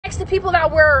the people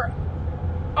that we're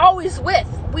always with.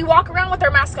 We walk around with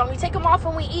our mask on. We take them off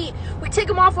when we eat. We take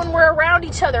them off when we're around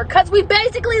each other, because we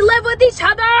basically live with each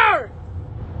other.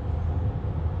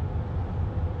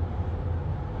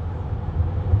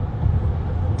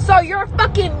 So you're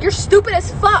stupid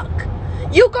as fuck.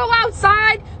 You go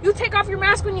outside, you take off your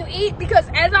mask when you eat, because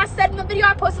as I said in the video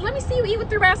I posted, let me see you eat with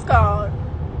your mask on.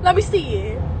 Let me see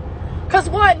it. Because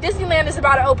one, Disneyland is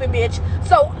about to open, bitch.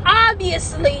 So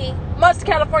obviously, most of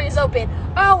California's open.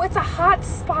 Oh, it's a hot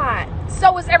spot.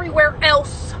 So is everywhere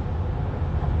else.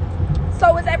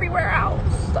 So is everywhere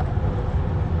else.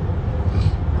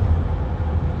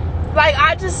 Like,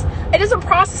 it doesn't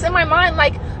process in my mind.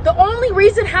 Like, the only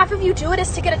reason half of you do it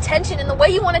is to get attention. And the way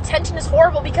you want attention is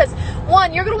horrible, because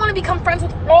one, you're going to want to become friends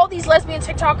with all these lesbian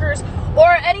TikTokers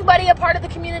or anybody a part of the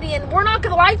community, and we're not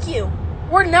going to like you.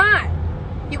 We're not.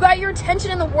 You got your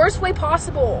attention in the worst way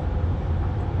possible.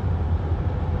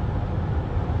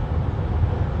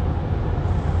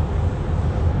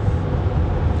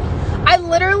 I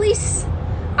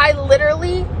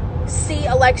literally see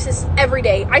Alexis every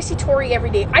day. I see Tori every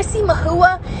day. I see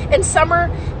Mahua and Summer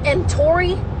and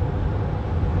Tori.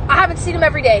 I haven't seen them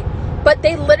every day, but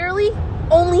they literally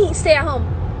only stay at home,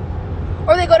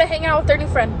 or they go to hang out with their new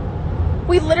friend.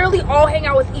 We literally all hang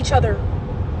out with each other.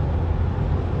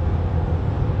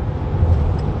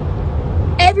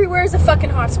 Everywhere is a fucking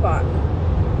hotspot.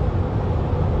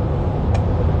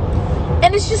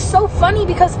 And it's just so funny,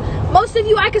 because most of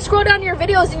you, I can scroll down your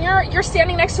videos and you're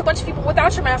standing next to a bunch of people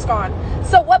without your mask on.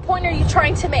 So what point are you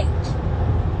trying to make?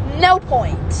 No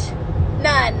point.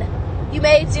 None. You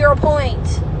made 0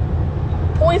 point.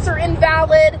 Points are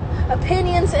invalid.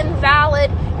 Opinions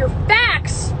invalid. Your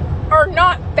facts are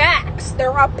not facts.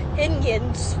 They're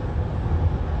opinions.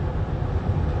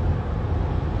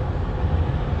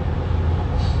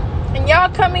 And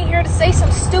y'all coming here to say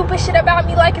some stupid shit about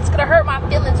me like it's gonna hurt my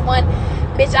feelings. One,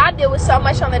 bitch, I deal with so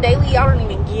much on the daily, y'all don't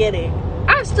even get it.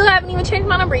 I still haven't even changed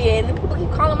my number yet, and people keep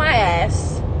calling my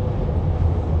ass.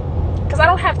 Because I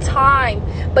don't have time.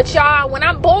 But y'all, when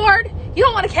I'm bored, you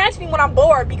don't want to catch me when I'm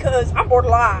bored, because I'm bored a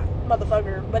lot,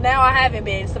 motherfucker. But now I haven't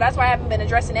been, so that's why I haven't been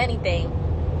addressing anything.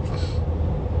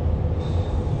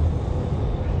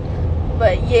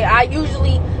 But yeah, I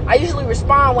usually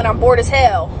respond when I'm bored as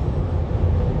hell.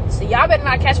 So y'all better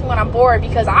not catch me when I'm bored,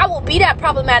 because I will be that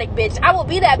problematic bitch. I will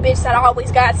be that bitch that always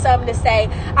got something to say.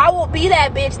 I will be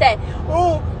that bitch that,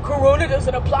 oh, Corona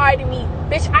doesn't apply to me.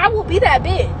 Bitch, I will be that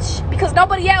bitch, because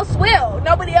nobody else will.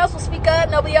 Nobody else will speak up.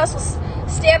 Nobody else will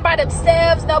stand by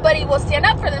themselves. Nobody will stand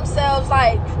up for themselves.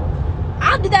 Like,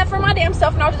 I'll do that for my damn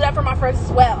self, and I'll do that for my friends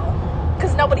as well,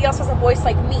 because nobody else has a voice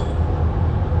like me.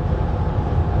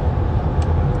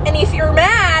 And if you're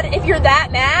mad, if you're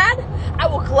that mad, I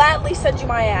will gladly send you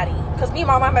my addy. Because me and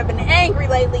my mom have been angry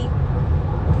lately.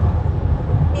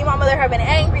 Me and my mother have been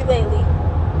angry lately.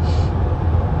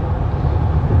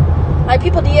 Like,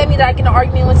 people DM me that I get in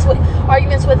arguments with,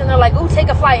 and they're like, ooh, take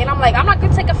a flight. And I'm like, I'm not going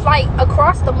to take a flight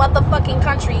across the motherfucking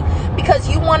country because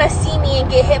you want to see me and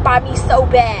get hit by me so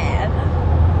bad.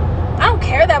 I don't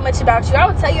care that much about you. I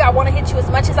would tell you I want to hit you as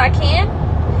much as I can,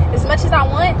 as much as I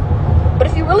want. But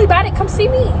if you really bad it, come see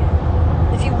me.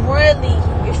 If you really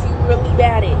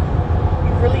bad it.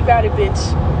 You really bad it,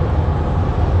 bitch.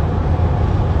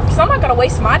 Because I'm not going to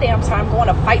waste my damn time going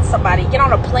to fight somebody. Get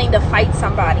on a plane to fight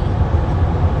somebody.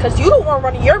 Because you the one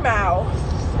running your mouth.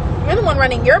 You're the one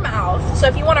running your mouth. So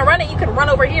if you want to run it, you can run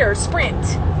over here.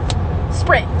 Sprint.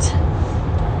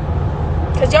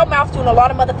 Because your mouth doing a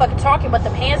lot of motherfucking talking, but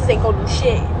them hands ain't going to do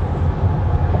shit.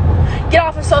 Get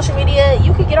off of social media.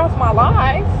 You can get off my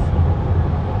life.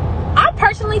 I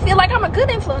personally feel like I'm a good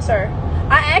influencer.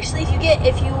 I actually,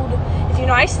 if you're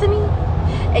nice to me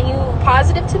and you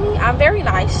positive to me, I'm very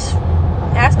nice.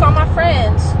 Ask all my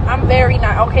friends. I'm very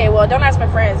nice. Okay, well, don't ask my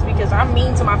friends, because I'm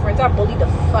mean to my friends. I bully the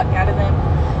fuck out of them.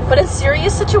 But in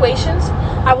serious situations,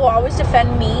 I will always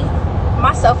defend me,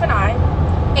 myself, and I,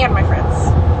 and my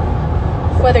friends,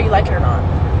 whether you like it or not.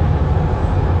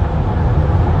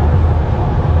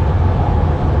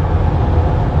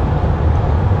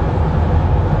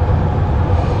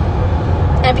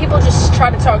 And people just try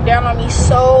to talk down on me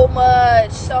so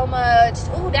much.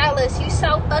 Ooh, Dallas, you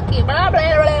so fucking blah, blah,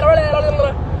 blah, blah,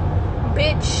 blah, blah.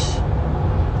 Bitch,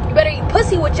 you better eat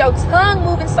pussy with your tongue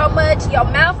moving so much, your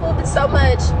mouth moving so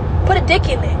much. Put a dick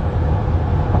in it.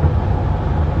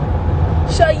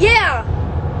 So, yeah.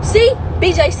 See?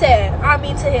 BJ said, I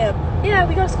mean to him. Yeah,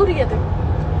 we go to school together.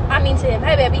 I mean to him.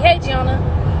 Hey, baby. Hey, Gianna.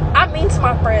 I mean to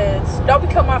my friends. Don't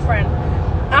become my friend.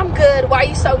 I'm good. Why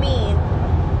you so mean?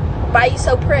 Why you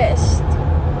so pressed?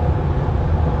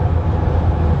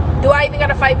 Do I even got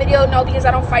a fight video? No, because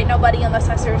I don't fight nobody unless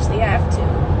I seriously have to.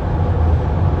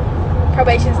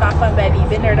 Probation's not fun, baby.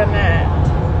 Been there, done that.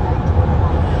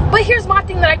 But here's my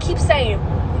thing that I keep saying.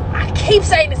 I keep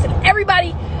saying this, and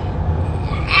everybody,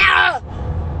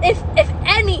 if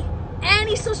any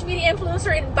social media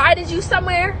influencer invited you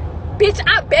somewhere, bitch,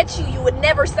 I bet you would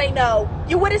never say no.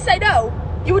 You wouldn't say no.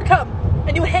 You would come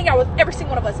and you would hang out with every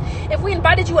single one of us. If we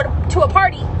invited you to a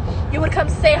party, you would come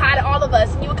say hi to all of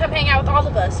us, and you would come hang out with all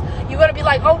of us. You're gonna be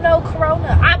like, oh no,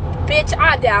 Corona. Bitch,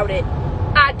 I doubt it.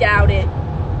 I doubt it.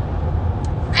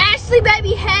 Ashley,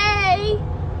 baby, hey.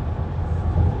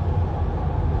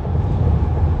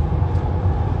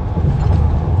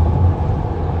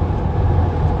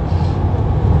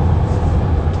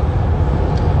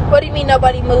 What do you mean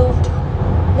nobody moved?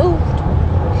 Moved.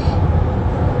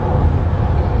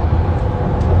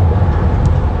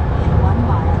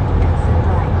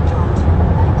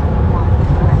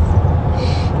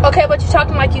 Okay, but you're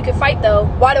talking like you can fight, though.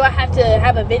 Why do I have to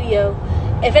have a video?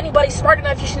 If anybody's smart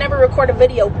enough, you should never record a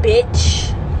video,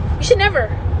 bitch. You should never,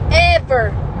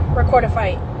 ever record a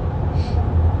fight.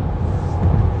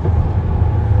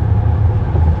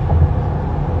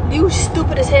 You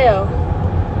stupid as hell.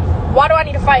 Why do I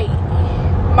need to fight?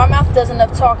 My mouth does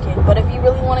enough talking. But if you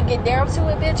really want to get down to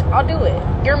it, bitch, I'll do it.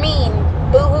 You're mean.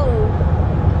 Boo-hoo.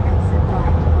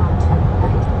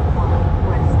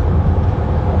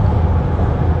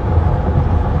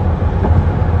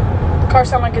 Car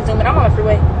sound like a zoom in. I'm on the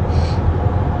freeway.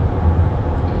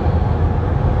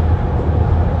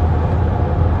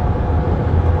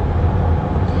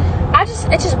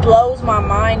 It just blows my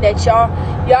mind that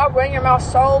y'all run your mouth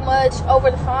so much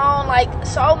over the phone, like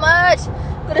so much.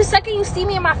 But the second you see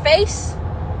me in my face,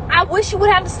 I wish you would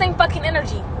have the same fucking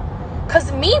energy.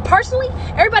 Cause me personally,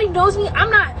 everybody knows me. I'm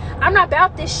not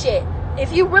about this shit.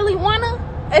 If you really motherfucking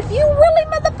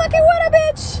wanna,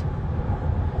 bitch,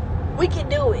 we can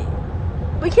do it.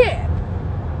 We can.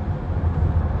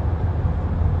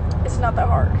 It's not that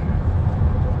hard.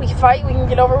 We can fight, we can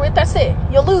get over with, that's it.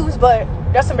 You'll lose, but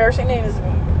that's embarrassing, isn't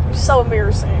it? It's so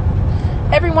embarrassing.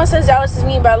 Everyone says Dallas is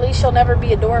mean, but at least she'll never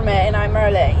be a doormat, and I'm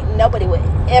Merle. Nobody would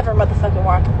ever motherfucking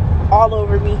walk all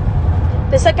over me.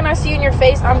 The second I see you in your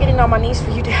face, I'm getting on my knees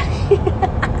for you, daddy.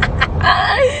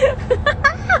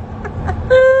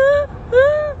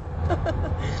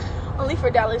 Only for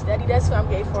Dallas, daddy. That's who I'm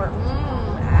gay for.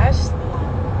 Ashley.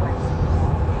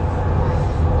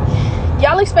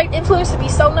 Y'all expect influencers to be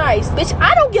so nice. Bitch,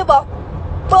 I don't give a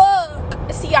fuck.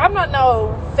 See, I'm not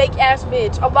no fake ass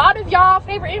bitch. A lot of y'all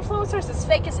favorite influencers is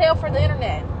fake as hell for the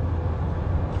internet.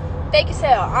 Fake as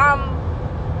hell.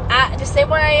 The same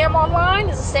way I am online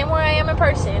is the same way I am in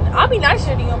person. I'll be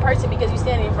nicer to you in person because you're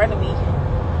standing in front of me.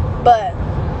 But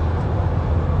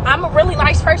I'm a really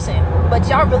nice person. But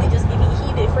y'all really just get me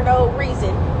heated for no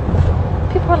reason.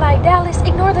 People are like, Dallas,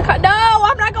 ignore the comments. No,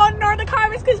 I'm not going to ignore the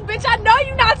comments because, bitch, I know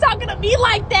you're not talking to me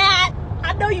like that.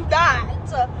 I know you're not.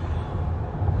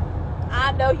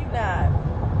 I know you're not.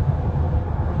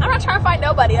 I'm not trying to fight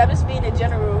nobody. I'm just being in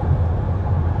general.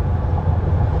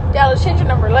 Dallas, change your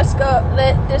number. Let's go.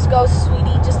 Let this go,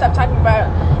 sweetie. Just stop talking about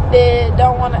it.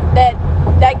 Don't want to.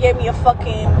 That gave me a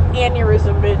fucking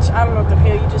aneurysm, bitch. I don't know what the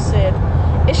hell you just said.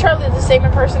 Is Charlotte the same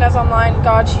in person as online?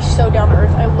 God, she's so down to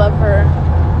earth. I love her.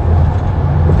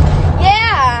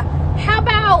 Yeah. How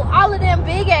about all of them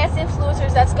big ass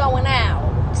influencers that's going out?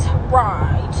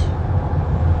 Right.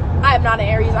 I am not an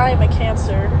Aries. I am a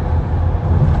Cancer.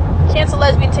 Cancel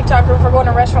lesbian TikTok group for going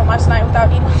to a restaurant last night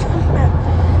without eating.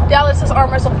 Dallas says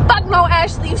arm wrestle. Fuck no,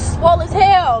 Ashley. You swole as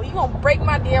hell. You gonna break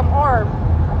my damn arm.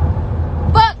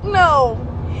 Fuck no.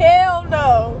 Hell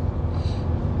no.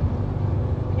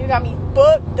 You got me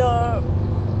fucked up.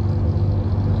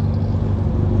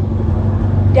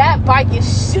 That bike is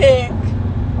sick.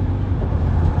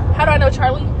 How do I know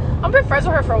Charlie? I've been friends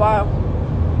with her for a while.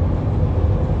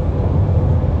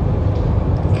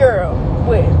 Girl,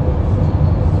 wait.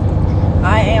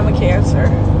 I am a Cancer.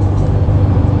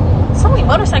 So many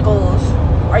motorcycles.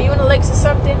 Are you in the lakes or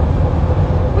something?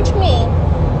 What you mean?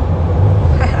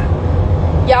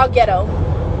 Y'all ghetto.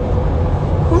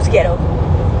 Who's ghetto?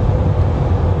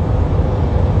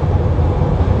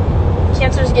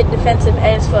 Cancers get defensive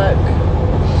as fuck.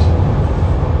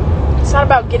 It's not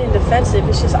about getting defensive.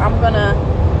 It's just I'm gonna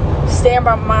stand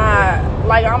by my,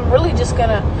 like, I'm really just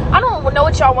gonna, I don't know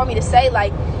what y'all want me to say.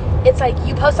 Like, it's like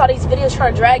you post all these videos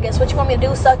trying to drag us. What you want me to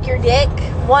do? Suck your dick?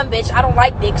 One, bitch, I don't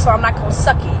like dick, so I'm not gonna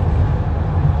suck it.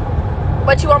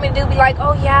 What you want me to do? Be like,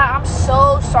 oh yeah, I'm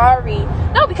so sorry.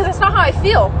 No, because that's not how I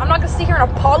feel. I'm not gonna sit here and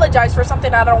apologize for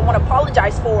something I don't want to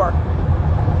apologize for.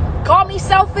 Call me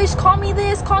selfish, call me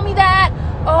this, call me that.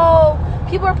 oh,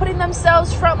 people are putting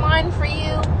themselves frontline for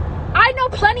you. I know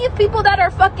plenty of people that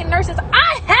are fucking nurses.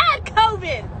 I had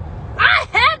COVID. I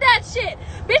had that shit.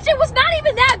 Bitch, it was not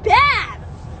even that bad.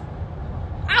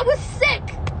 I was sick.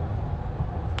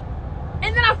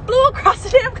 And then I flew across the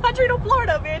damn country to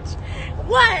Florida, bitch.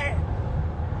 What?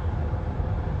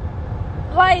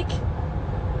 Like,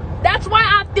 that's why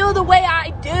I feel the way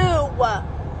I do.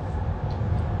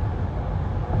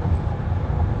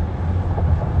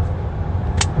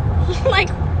 Like,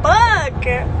 fuck.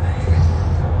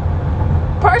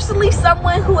 Personally,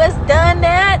 someone who has done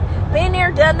that, been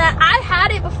there, done that. I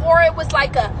had it before it was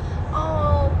like a,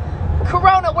 oh,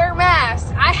 Corona, wear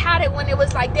masks. I had it when it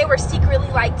was like they were secretly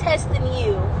like testing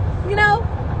you, you know?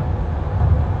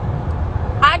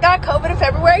 I got COVID in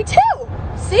February too.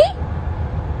 See?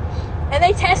 And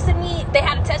they tested me. They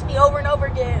had to test me over and over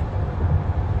again.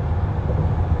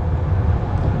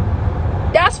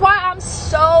 That's why I'm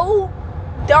so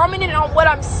dominant on what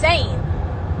I'm saying.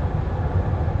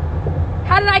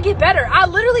 How did I get better? I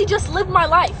literally just lived my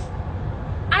life.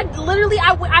 I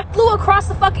flew across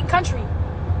the fucking country.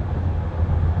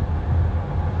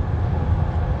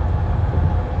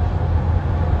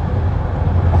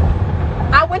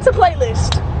 I went to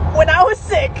Playlist when I was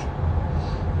sick.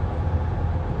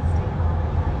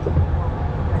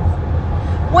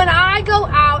 When I go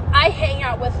out, I hang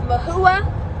out with Mahua,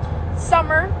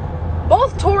 Summer,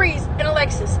 both Tories and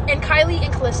Alexis, and Kylie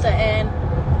and Callista, and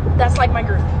that's like my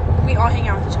group. We all hang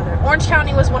out with each other. Orange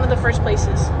County was one of the first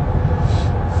places.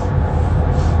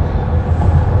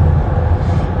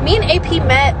 Me and AP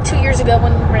met 2 years ago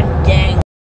when we were in gang.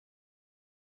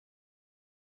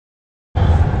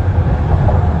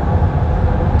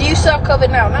 Do you still have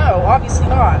COVID now? No, obviously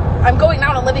not. I'm going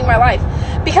out and living my life.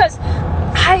 Because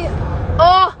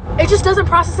it just doesn't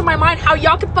process in my mind how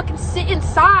y'all could fucking sit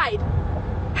inside.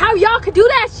 How y'all could do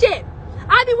that shit.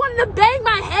 I be wanting to bang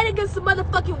my head against the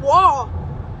motherfucking wall.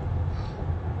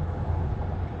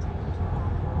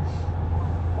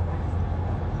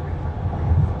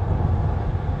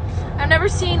 I've never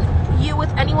seen you with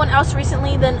anyone else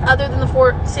recently other than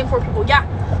the same four people. Yeah,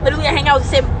 literally I hang out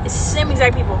with the same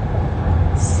exact people.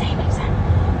 Same exact.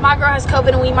 My girl has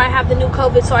COVID and we might have the new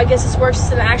COVID, so I guess it's worse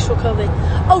than the actual COVID.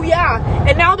 Oh yeah,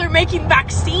 and now they're making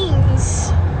vaccines.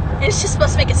 And it's just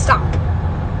supposed to make it stop.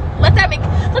 Let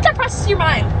that process your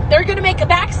mind. They're gonna make a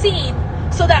vaccine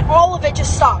so that all of it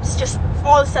just stops. Just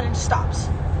all of a sudden just stops.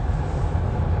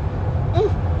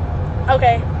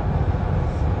 Okay.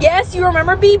 Yes, you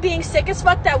remember me being sick as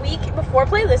fuck that week before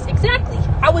Playlist. Exactly.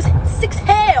 I was sick as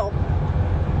hell.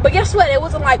 But guess what? It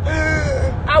wasn't like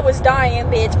I was dying,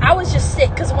 bitch. I was just sick.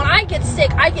 Because when I get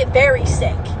sick, I get very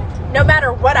sick. No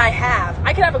matter what I have.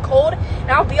 I could have a cold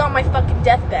and I'll be on my fucking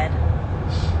deathbed.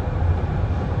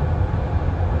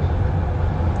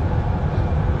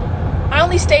 I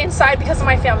only stay inside because of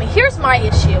my family. Here's my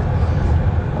issue.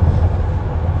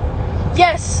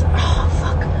 Yes. Oh,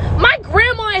 fuck. My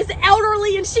grandma is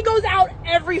elderly and she goes out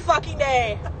every fucking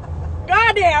day.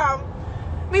 Goddamn.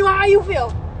 Meanwhile, how you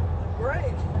feel?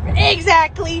 Great.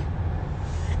 Exactly.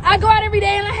 I go out every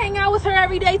day and I hang out with her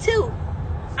every day too.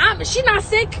 She's not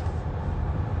sick.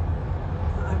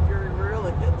 I very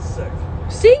rarely get sick.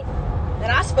 See?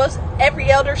 And every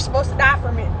elder's supposed to die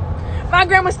from it. My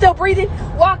grandma's still breathing,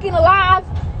 walking, alive,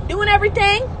 doing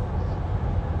everything.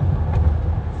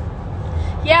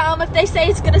 Yeah, if they say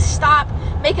it's gonna stop,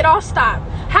 make it all stop.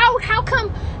 How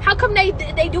come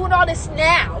they doing all this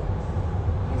now?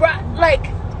 Right, like,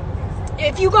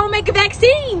 if you gonna make a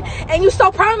vaccine and you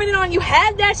so prominent on you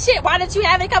had that shit, why didn't you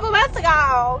have it a couple months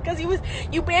ago? Because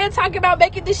you been talking about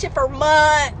making this shit for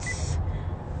months.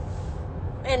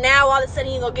 And now all of a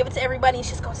sudden you gonna give it to everybody and it's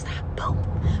just gonna stop. Boom,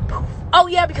 poof. Oh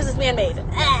yeah, because it's man-made.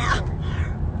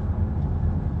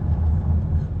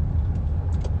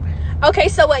 Okay,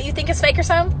 so what, you think it's fake or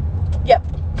something? Yep.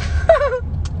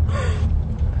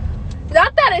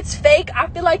 Not that it's fake, I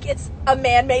feel like it's a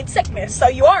man-made sickness. So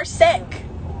you are sick,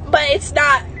 but it's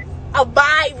not a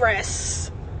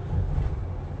virus.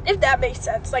 If that makes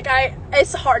sense. Like,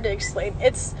 it's hard to explain.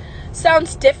 It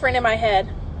sounds different in my head.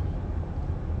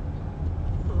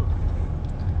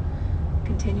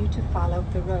 Continue to follow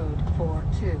the road for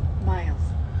 2 miles.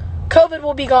 COVID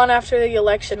will be gone after the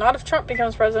election. Not if Trump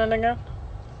becomes president again.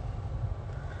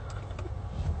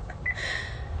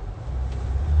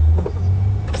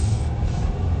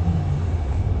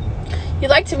 You'd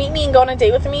like to meet me and go on a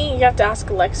date with me? You have to ask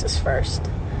Alexis first.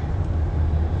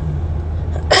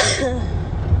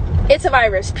 It's a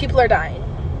virus. People are dying.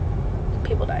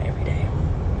 People die every day.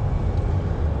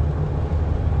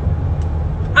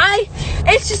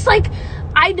 It's just like,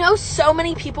 I know so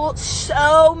many people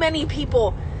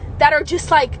that are just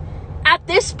like, at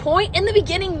this point, in the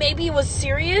beginning, maybe it was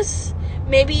serious.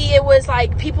 Maybe it was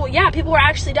like people were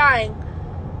actually dying.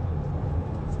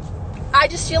 I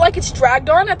just feel like it's dragged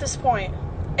on at this point.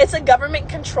 It's a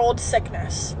government-controlled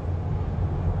sickness.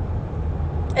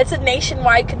 It's a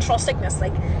nationwide control sickness.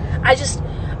 Like, I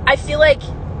feel like,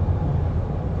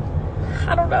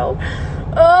 I don't know.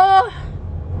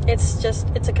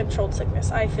 It's a controlled sickness.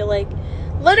 I feel like,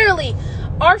 literally,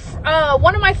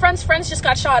 one of my friends just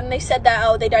got shot, and they said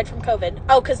that, they died from COVID.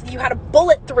 Oh, because you had a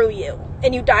bullet through you,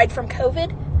 and you died from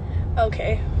COVID?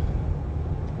 Okay.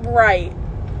 Right.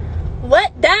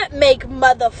 Let that make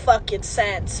motherfucking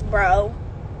sense, bro.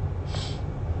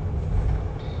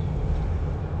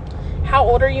 How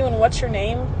old are you and what's your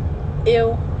name?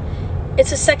 Ew.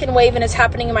 It's a second wave and it's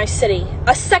happening in my city.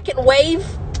 A second wave?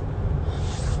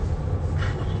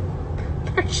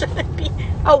 There shouldn't be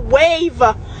a wave.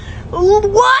 What?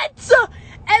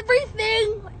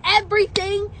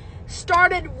 Everything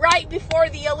started right before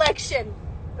the election.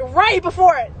 Right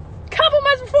before it. Couple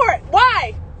months before it.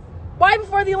 Why? Why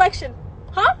before the election?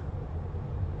 Huh?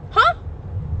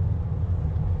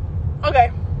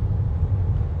 Okay.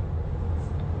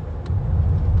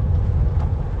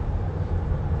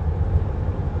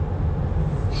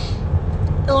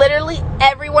 Literally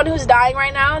everyone who's dying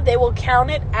right now, they will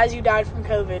count it as you died from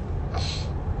COVID.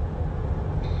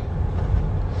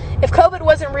 If COVID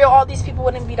wasn't real, all these people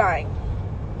wouldn't be dying.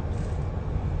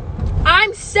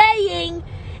 I'm saying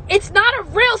it's not a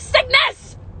real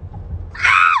sickness.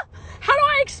 How do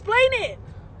I explain it?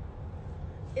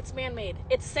 It's man-made.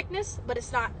 It's sickness, but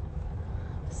it's not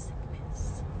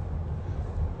sickness.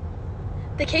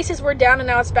 The cases were down and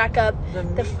now it's back up. The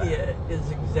media is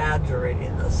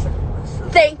exaggerating the sickness.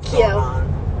 Thank you.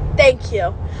 Thank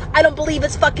you. I don't believe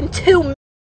it's fucking 2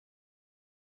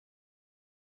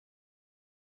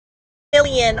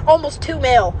 million. Almost 2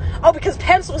 mil. Oh, because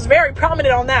Pence was very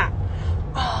prominent on that.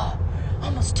 Oh,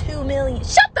 almost 2 million.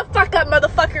 Shut the fuck up,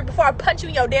 motherfucker, before I punch you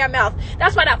in your damn mouth.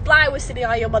 That's why that fly was sitting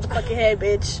on your motherfucking head,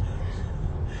 bitch.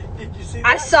 Did you see that?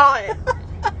 I saw it.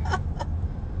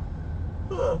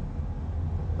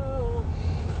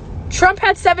 Trump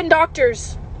had 7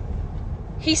 doctors.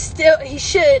 He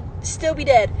should still be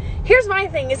dead. Here's my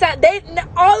thing, is that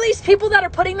all these people that are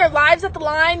putting their lives at the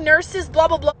line, nurses, blah,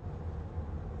 blah, blah.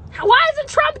 Why isn't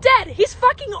Trump dead? He's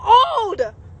fucking old.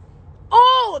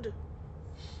 Old.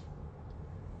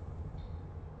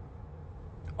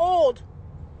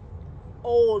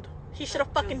 He should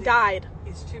have fucking died.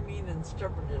 He's too mean and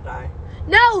stubborn to die.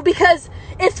 No, because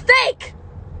it's fake.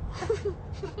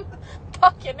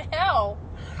 Fucking hell.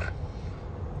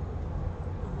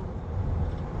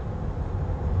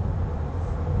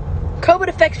 COVID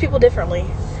affects people differently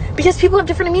because people have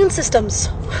different immune systems.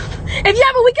 If you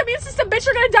have a weak immune system, bitch,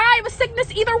 you're gonna die of a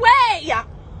sickness either way.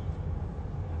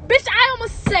 Bitch, I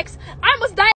almost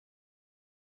die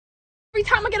every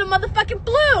time I get a motherfucking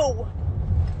flu.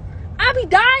 I be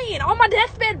dying on my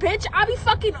deathbed, bitch. I be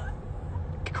fucking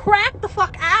cracked the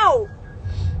fuck out.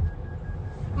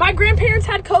 My grandparents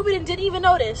had COVID and didn't even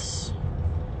notice.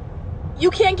 You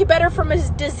can't get better from a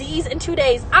disease in 2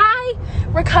 days. I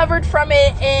recovered from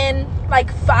it in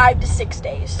like 5 to 6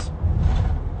 days.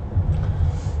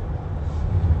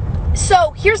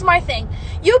 So here's my thing.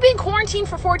 You've been quarantined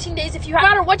for 14 days. If you no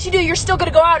matter what you do, you're still going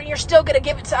to go out and you're still going to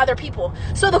give it to other people.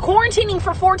 So the quarantining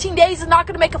for 14 days is not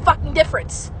going to make a fucking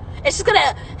difference. It's just going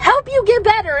to help you get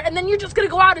better, and then you're just going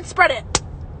to go out and spread it.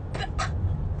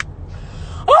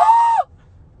 Oh!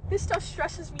 This stuff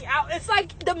stresses me out. It's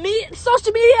like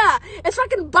social media. It's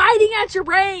fucking biting at your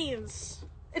brains.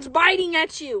 It's biting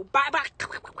at you. Bye.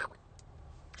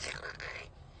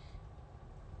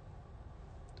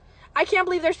 I can't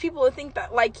believe there's people who think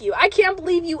that like you. I can't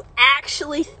believe you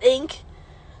actually think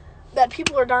that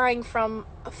people are dying from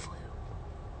a flu.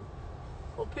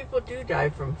 Well, people do die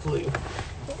from flu.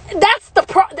 That's the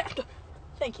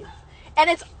Thank you.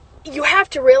 And you have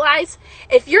to realize,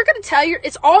 if you're going to tell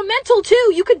it's all mental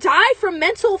too. You could die from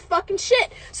mental fucking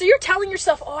shit. So you're telling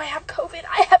yourself, I have COVID,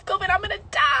 I'm going to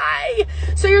die.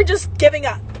 So you're just giving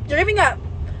up. You're giving up.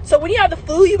 So when you have the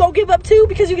flu, you gonna give up too,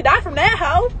 because you could die from that,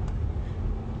 hoe.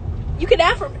 You could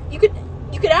die from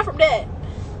that.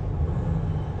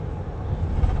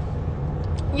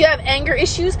 You have anger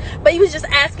issues, but he was just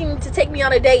asking to take me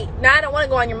on a date. Now I don't want to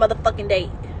go on your motherfucking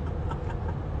date.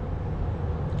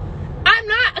 I'm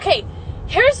not okay.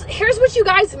 Here's what you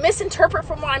guys misinterpret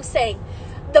from what I'm saying.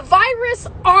 The virus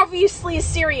obviously is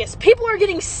serious. People are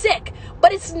getting sick,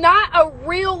 but it's not a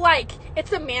real, like,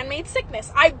 it's a man-made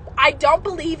sickness. I don't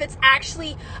believe it's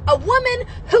actually a woman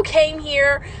who came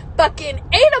here, fucking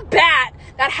ate a bat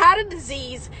that had a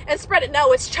disease and spread it.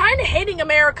 No, it's China hating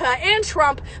America and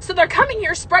Trump, so they're coming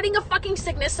here spreading a fucking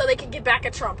sickness so they can get back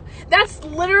at Trump. That's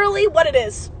literally what it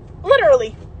is.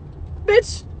 Literally.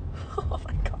 Bitch. Oh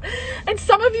my God. And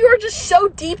some of you are just so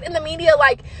deep in the media,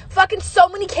 like, fucking so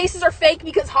many cases are fake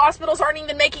because hospitals aren't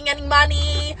even making any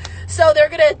money, so they're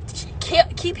gonna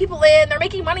keep people in. They're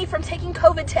making money from taking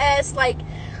COVID tests, like.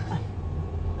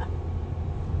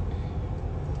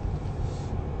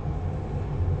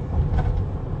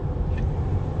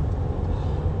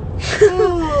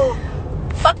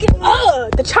 Fucking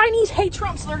the Chinese hate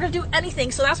Trump, so they're gonna do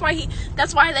anything. So that's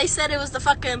why they said it was the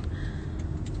fucking,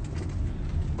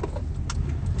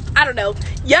 I don't know.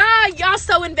 Y'all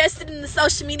so invested in the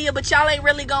social media, but y'all ain't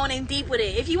really going in deep with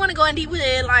it. If you want to go in deep with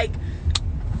it, like,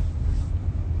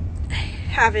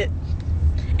 have it.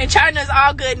 And China's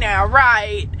all good now,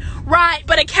 right? Right.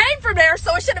 But it came from there,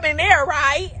 so it should have been there,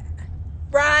 right?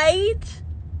 Right?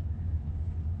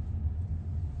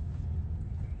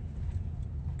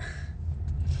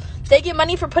 They get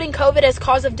money for putting COVID as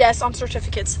cause of deaths on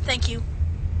certificates. Thank you.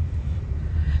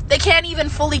 They can't even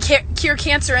fully cure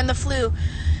cancer and the flu.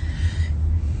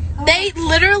 They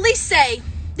literally say,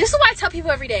 this is why I tell people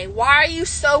every day, why are you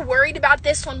so worried about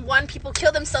this when, one, people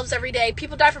kill themselves every day,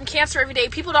 people die from cancer every day,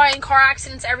 people die in car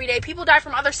accidents every day, people die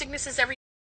from other sicknesses every day.